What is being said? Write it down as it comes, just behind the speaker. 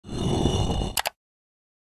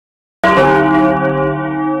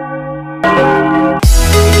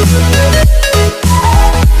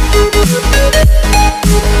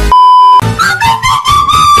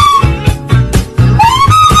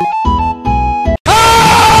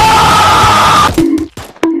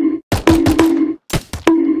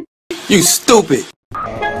You stupid.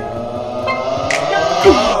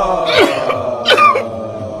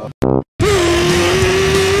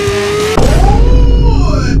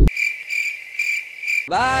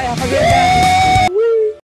 Bye, have a good day.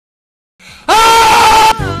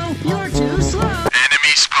 You're too slow.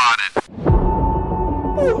 Enemy spotted.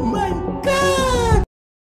 Oh my god.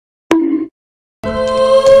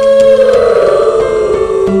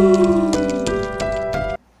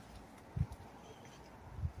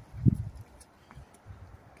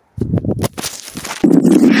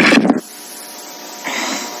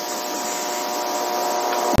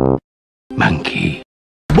 Monkey.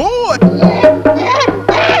 Boy!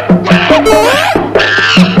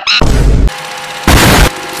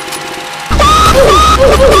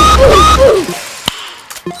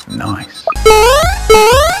 Nice.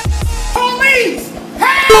 Police!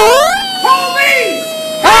 Help! Police!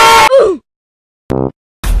 Help!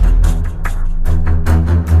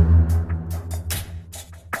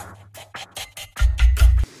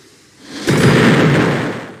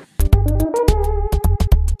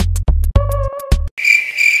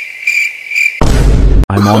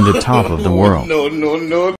 I'm on the top of the world. No. Oh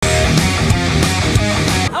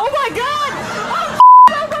my god!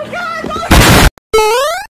 Oh my god!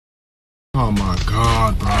 Oh my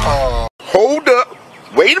god, bro. Hold up.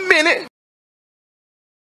 Wait a minute.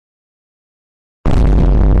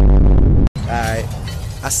 Alright.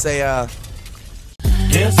 I say,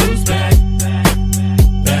 Guess who's back?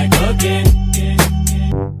 Back again.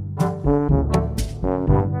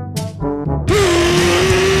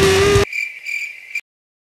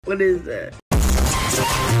 what is that?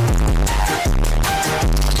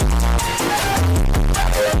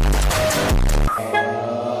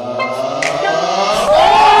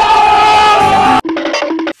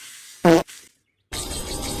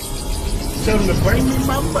 Tell them to bring me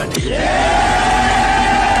my money.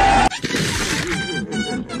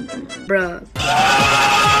 Bruh.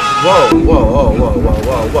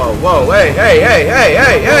 Whoa, hey.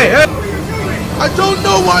 I don't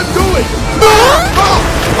know what I'm doing.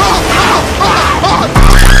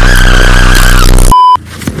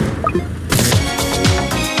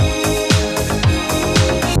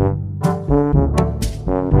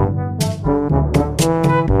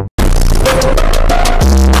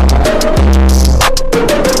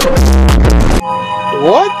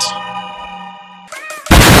 What?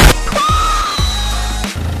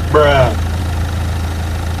 Bruh.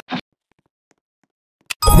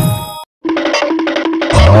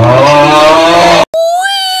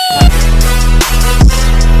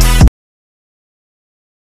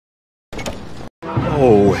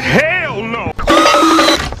 Oh, hell no!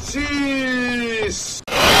 Jeez!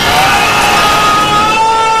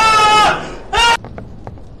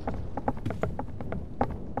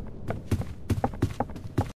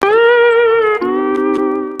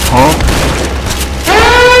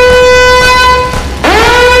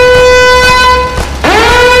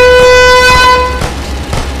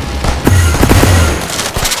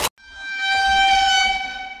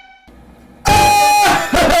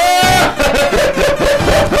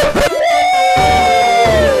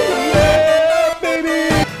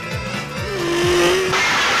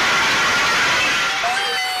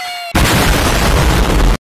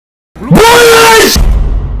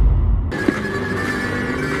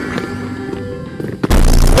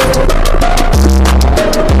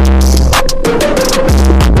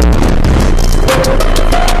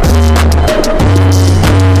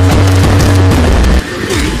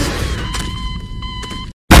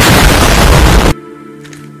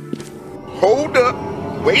 Hold up.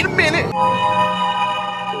 Wait a minute.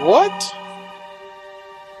 What?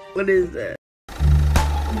 What is that?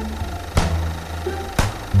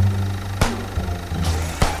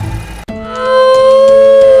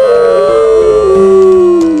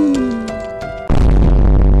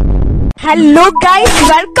 Hello guys,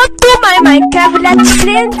 welcome to my Minecraft Let's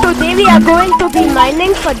Play. And today we are going to be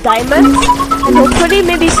mining for diamonds and hopefully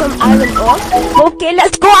maybe some iron ore. Okay,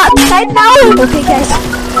 let's go outside now. Okay guys,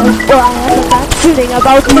 I have a bad feeling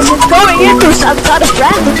about this. It's going into some sort of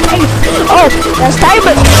random place. Oh, there's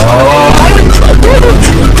diamonds.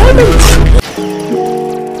 Diamonds.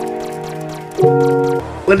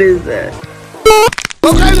 What is that?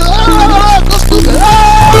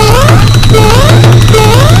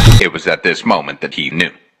 It was at this moment that he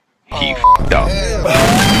knew. He f***ed up.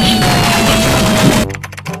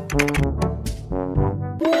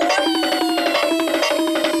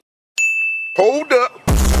 Hold up.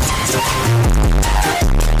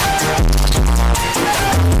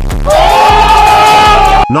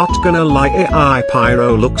 Not gonna lie, AI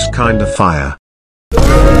Pyro looks kinda fire.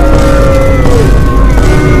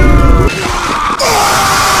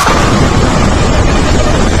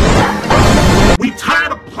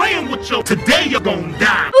 So today you're gonna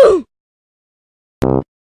die.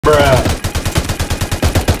 Bruh.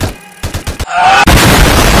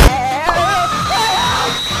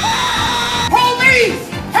 Police!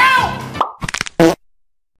 Help!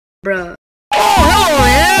 Bruh.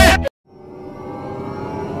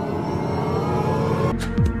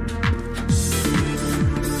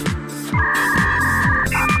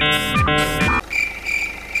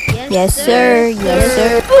 Yes, sir. Yes,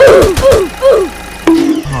 sir.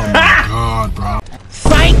 Oh my god, bro.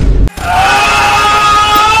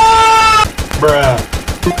 Bruh.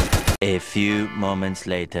 A few moments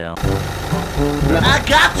later. I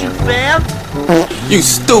got you, fam. You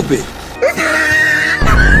stupid.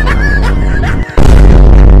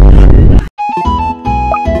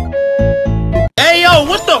 Hey, yo,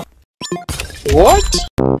 what the? What?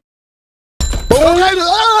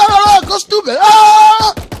 Go stupid.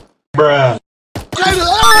 Bruh.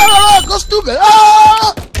 Go stupid.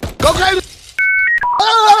 Go crazy.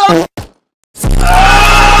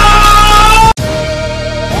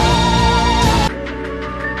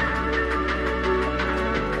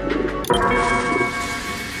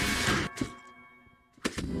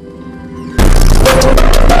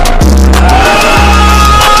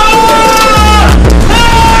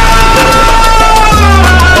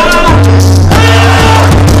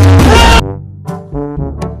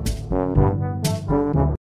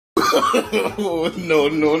 No,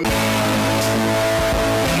 no, no.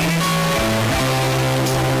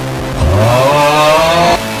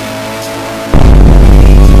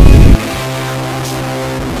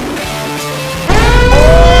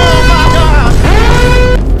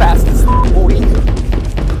 Fastest boy.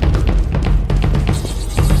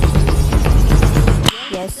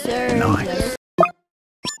 Yes, sir. Nice.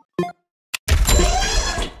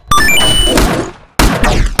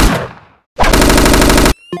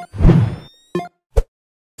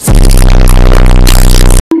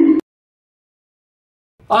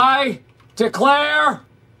 I declare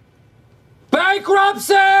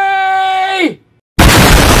bankruptcy! Yeah,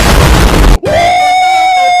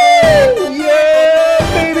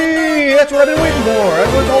 baby! That's what I've been waiting for.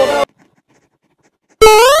 That's what it's all about.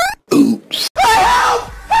 Oops.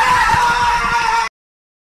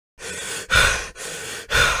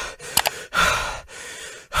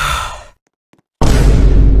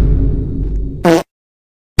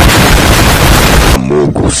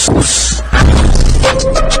 Eudoxus.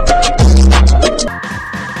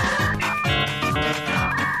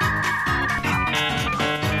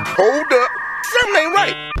 Hold up. Something ain't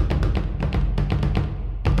right.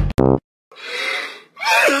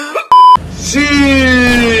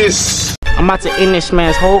 Jeez. I'm about to end this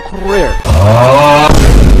man's whole career.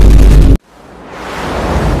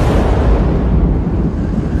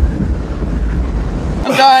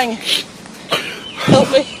 I'm dying.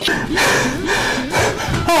 Help me.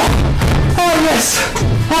 Oh, yes.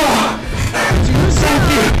 Oh. Too slow.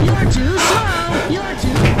 You're too slow. You're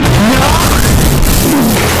too.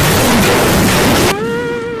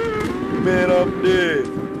 Man, I'm dead.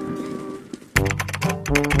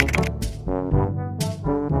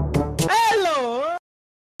 Hello.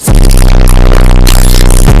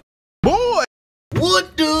 Boy, what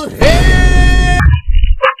the hell?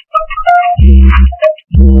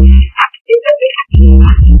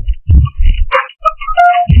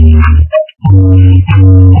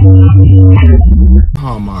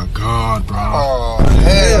 Oh my god, bro. Oh,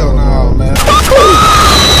 hell no, man.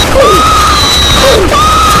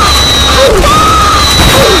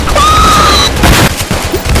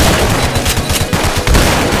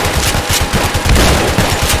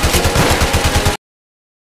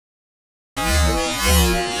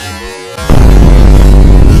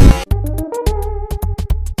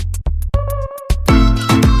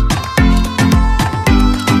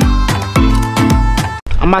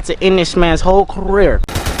 I'm about to end this man's whole career.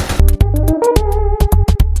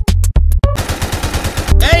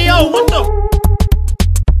 Hey, yo, what the?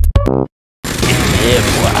 Yeah,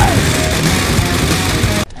 boy.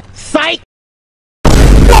 Psych!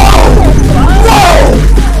 Whoa!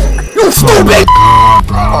 You stupid! Oh, God,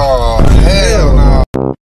 bro.